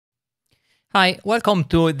Hi, welcome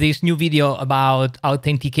to this new video about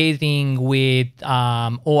authenticating with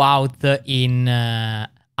OAuth in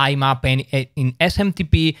Imap and in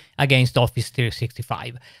SMTP against Office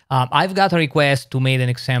 365. I've got a request to make an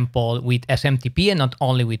example with SMTP and not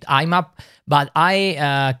only with Imap, but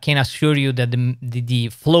I can assure you that the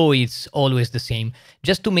flow is always the same.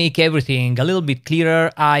 Just to make everything a little bit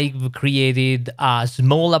clearer, I've created a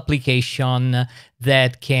small application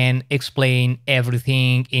that can explain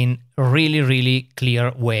everything in a really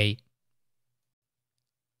clear way.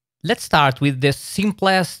 Let's start with the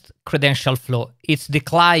simplest credential flow. It's the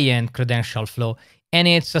client credential flow, and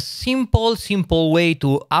it's a simple way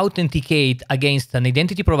to authenticate against an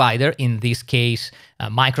identity provider, in this case,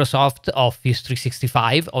 Microsoft Office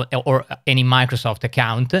 365 or any Microsoft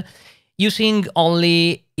account, using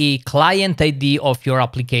only a client ID of your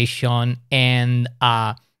application and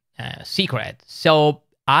a secret. So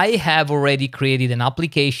I have already created an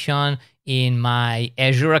application in my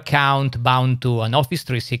Azure account bound to an Office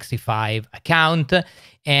 365 account,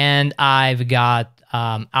 and I've got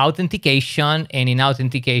authentication, and in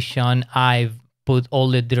authentication I've put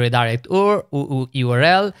all the redirect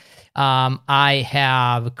URL. I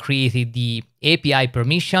have created the API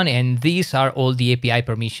permission, and these are all the API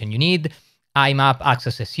permission you need. Imap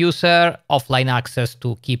access as user, offline access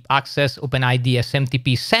to keep access, OpenID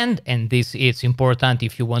SMTP send, and this is important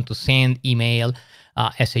if you want to send email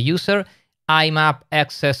as a user. Imap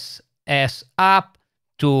access as app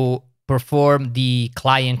to perform the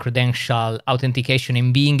client credential authentication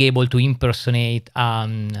and being able to impersonate a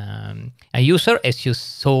user, as you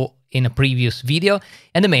saw in a previous video,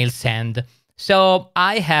 and the mail send. So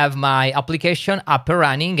I have my application up and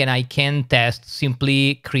running, and I can test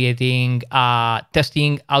simply creating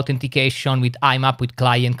testing authentication with Imap with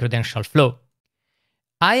client credential flow.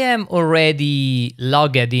 I am already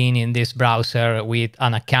logged in this browser with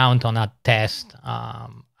an account on a test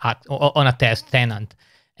tenant,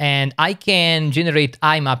 and I can generate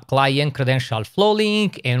Imap client credential flow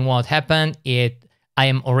link. And what happened? I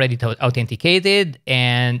am already authenticated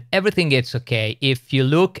and everything is okay. If you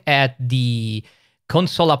look at the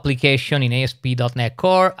console application in ASP.NET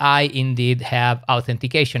Core, I indeed have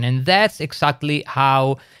authentication, and that's exactly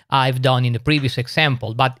how I've done in the previous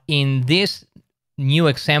example. But in this new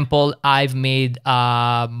example, I've made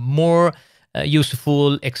a more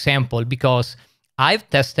useful example because I've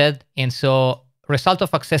tested, and so result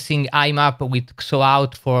of accessing Imap with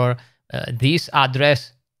XOAUT for this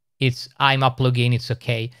address, it's Imap login, it's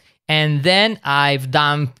okay. And then I've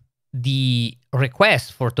dumped the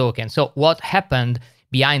request for token. So what happened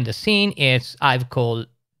behind the scene is I've called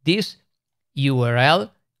this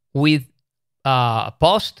URL with a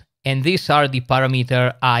post, and these are the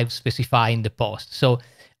parameter I've specified in the post. So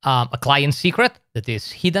a client secret that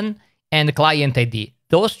is hidden and the client ID.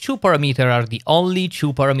 Those two parameters are the only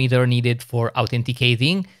two parameters needed for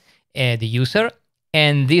authenticating the user.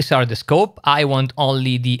 And these are the scope. I want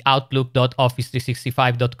only the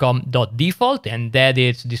outlook.office365.com.default, and that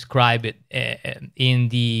is described in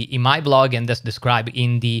my blog, and that's described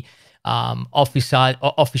in the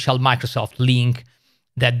official Microsoft link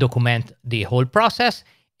that document the whole process.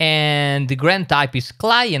 And the grant type is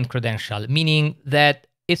client credential, meaning that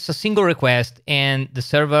it's a single request and the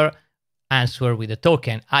server answer with a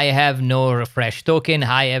token. I have no refresh token,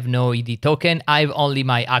 I have no ID token, I have only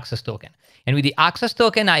my access token. And with the access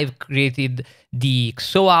token, I've created the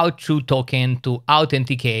XOAUT2 token to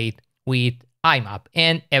authenticate with Imap,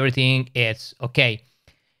 and everything is okay.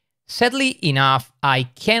 Sadly enough, I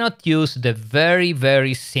cannot use the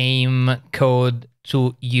very same code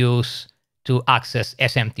to use to access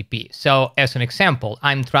SMTP. So as an example,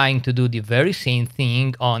 I'm trying to do the very same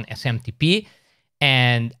thing on SMTP,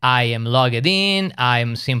 and I am logged in,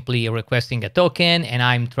 I'm simply requesting a token, and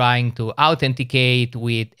I'm trying to authenticate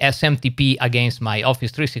with SMTP against my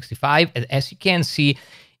Office 365. As you can see,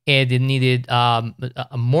 it needed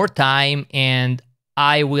more time, and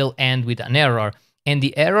I will end with an error. And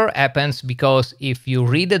the error happens because if you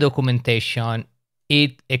read the documentation,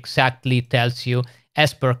 it exactly tells you,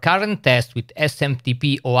 as per current test with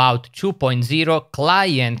SMTP OAuth 2.0,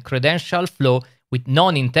 client credential flow with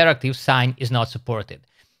non-interactive sign is not supported.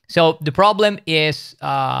 So the problem is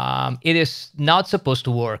it is not supposed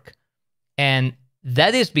to work. And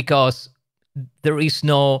that is because there is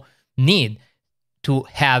no need to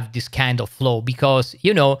have this kind of flow, because,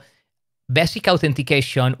 you know, basic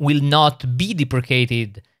authentication will not be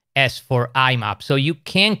deprecated as for Imap. So you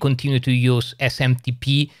can continue to use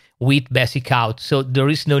SMTP with basic out. So there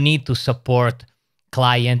is no need to support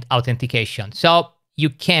client authentication. So you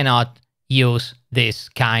cannot use this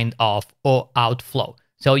kind of OAuth flow.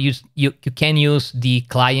 So you can use the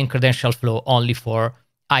client credential flow only for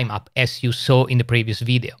Imap, as you saw in the previous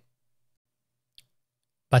video.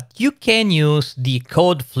 But you can use the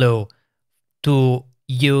code flow to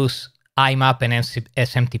use Imap and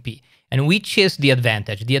SMTP. And which is the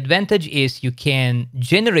advantage? The advantage is you can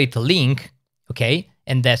generate a link, okay?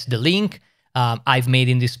 And that's the link I've made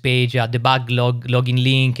in this page, debug login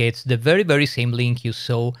link. It's the very, very same link you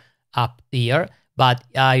saw up here, but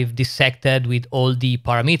I've dissected with all the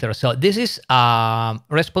parameters. So this is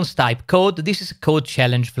response type code. This is a code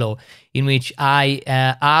challenge flow in which I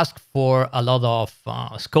ask for a lot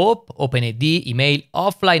of scope, OpenID, email,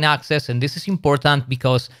 offline access. And this is important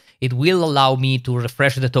because it will allow me to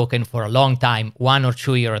refresh the token for a long time, 1 or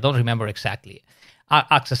 2 years, I don't remember exactly.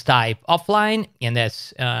 Access type offline, and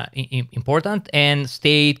that's important, and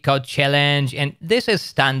state, code challenge, and this is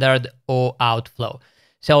standard OAuth2 flow.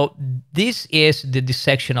 So this is the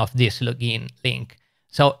dissection of this login link.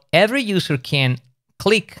 So every user can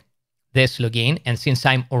click this login, and since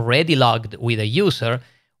I'm already logged with a user,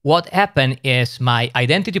 what happened is my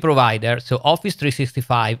identity provider, so Office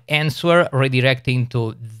 365, answer redirecting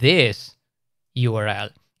to this URL.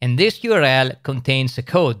 And this URL contains a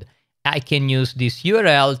code. I can use this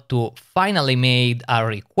URL to finally make a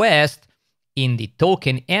request in the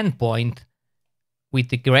token endpoint with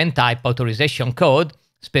the grant type authorization code,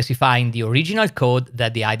 specifying the original code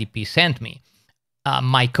that the IDP sent me.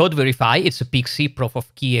 My code verify, it's a PKC, proof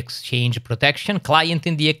of key exchange protection, client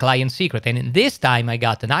NDA, client secret. And in this time, I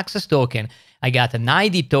got an access token, I got an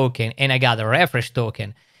ID token, and I got a refresh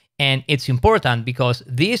token. And it's important because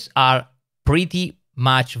these are pretty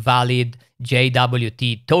much valid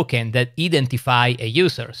JWT token that identify a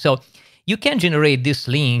user. So you can generate this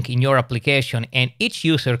link in your application, and each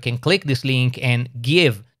user can click this link and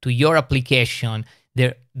give to your application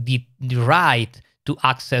the right to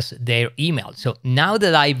access their email. So now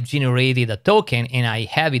that I've generated a token and I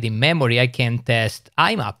have it in memory, I can test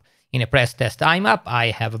Imap. In a press test Imap,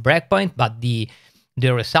 I have a breakpoint, but the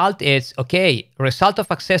result is, okay, result of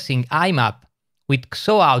accessing Imap with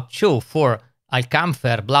XOAUT2 for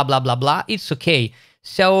Alcamfer, blah, blah, blah, blah, it's okay.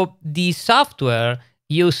 So the software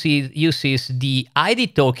uses the ID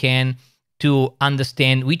token to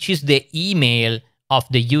understand which is the email of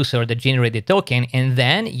the user that generated the token, and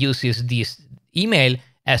then uses this email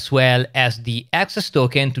as well as the access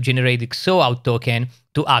token to generate the XOAUT token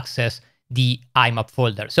to access the Imap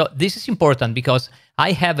folder. So this is important because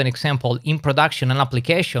I have an example in production, an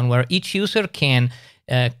application where each user can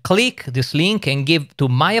click this link and give to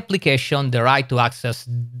my application the right to access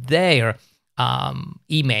their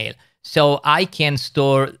email. So I can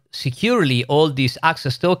store securely all these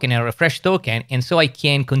access token and refresh token, and so I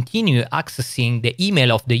can continue accessing the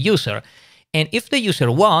email of the user. And if the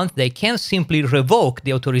user wants, they can simply revoke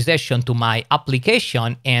the authorization to my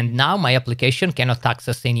application, and now my application cannot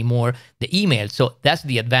access anymore the email. So that's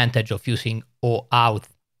the advantage of using OAuth.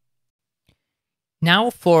 Now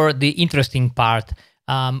for the interesting part,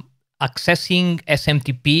 accessing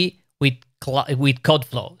SMTP with code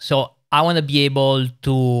flow. So I want to be able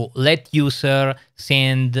to let user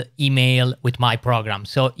send email with my program.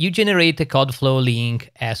 So you generate a code flow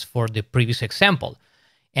link as for the previous example.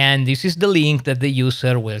 And this is the link that the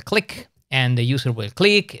user will click, and the user will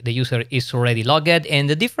click, the user is already logged. And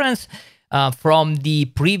the difference from the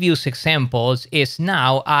previous examples is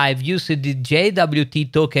now I've used the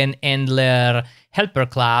JWT token handler helper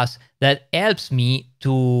class that helps me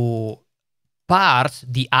to parse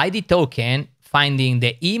the ID token, finding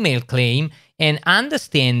the email claim, and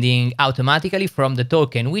understanding automatically from the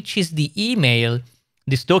token which is the email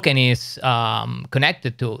this token is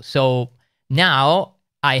connected to. So now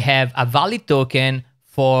I have a valid token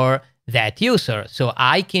for that user. So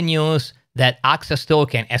I can use that access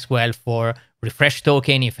token as well for refresh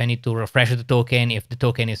token if I need to refresh the token, if the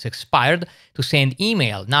token is expired, to send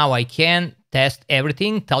email. Now I can test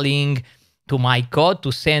everything, telling to my code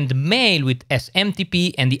to send mail with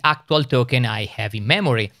SMTP and the actual token I have in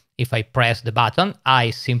memory. If I press the button,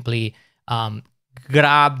 I simply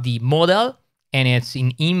grab the model, and it's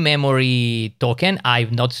an in-memory token.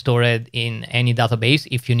 I've not stored it in any database.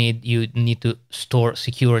 If you need to store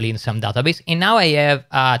securely in some database. And now I have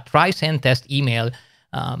a try send test email.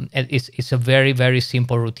 It's a very, very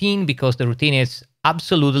simple routine because the routine is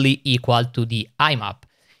absolutely equal to the Imap.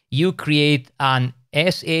 You create an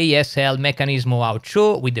SASL mechanism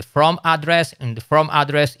OAuth2 with the from address, and the from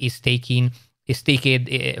address is taken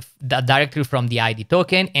directly from the ID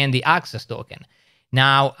token and the access token.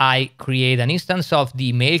 Now I create an instance of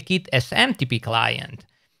the MailKit SMTP client,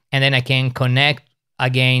 and then I can connect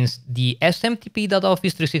against the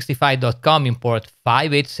smtp.office365.com import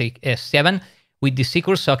 587 with the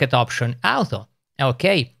secure socket option auto.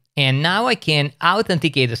 Okay, and now I can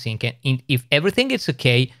authenticate the sync, and if everything is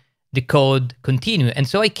okay, the code continue. And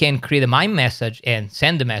so I can create a my message and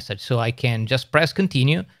send the message. So I can just press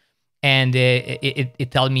continue, and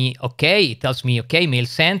it tells me okay. It tells me okay, mail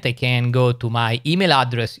sent. I can go to my email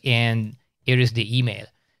address, and here is the email.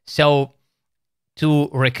 So to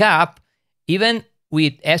recap, even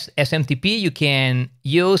with SMTP, you can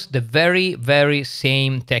use the very, very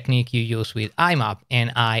same technique you use with Imap,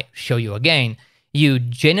 and I show you again. You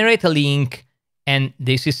generate a link, and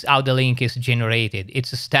this is how the link is generated.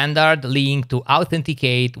 It's a standard link to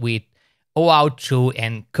authenticate with OAuth2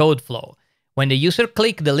 and Code Flow. When the user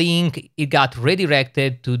clicked the link, it got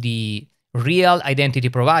redirected to the real identity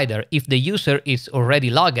provider. If the user is already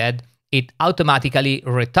logged, it automatically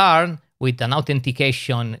returns with an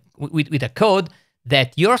authentication, with a code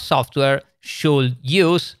that your software should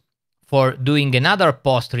use for doing another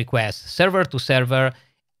post request, server to server,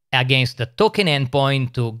 against the token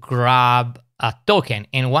endpoint to grab a token.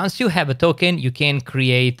 And once you have a token, you can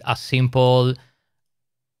create a simple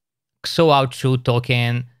XOAUT2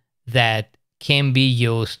 token that can be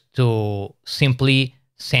used to simply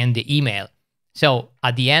send the email. So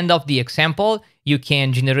at the end of the example, you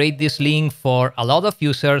can generate this link for a lot of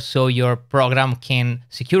users, so your program can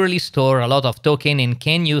securely store a lot of tokens and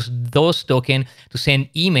can use those tokens to send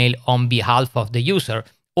email on behalf of the user.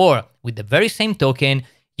 Or with the very same token,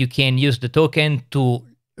 you can use the token to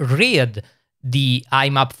read the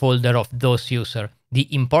Imap folder of those users. The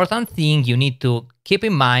important thing you need to keep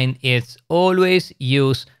in mind is always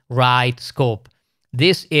use right scope.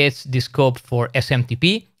 This is the scope for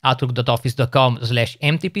SMTP,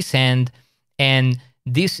 outlook.office.com/mtpsend, and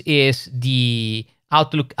this is the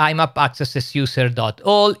Outlook Imap accesses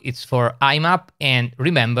user.all. It's for Imap, and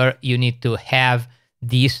remember, you need to have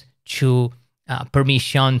these two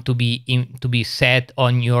permission to be set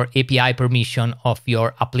on your API permission of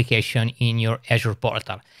your application in your Azure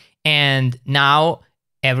portal. And now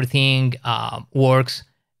everything works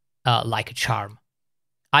like a charm.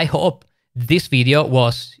 I hope this video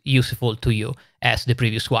was useful to you as the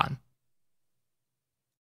previous one.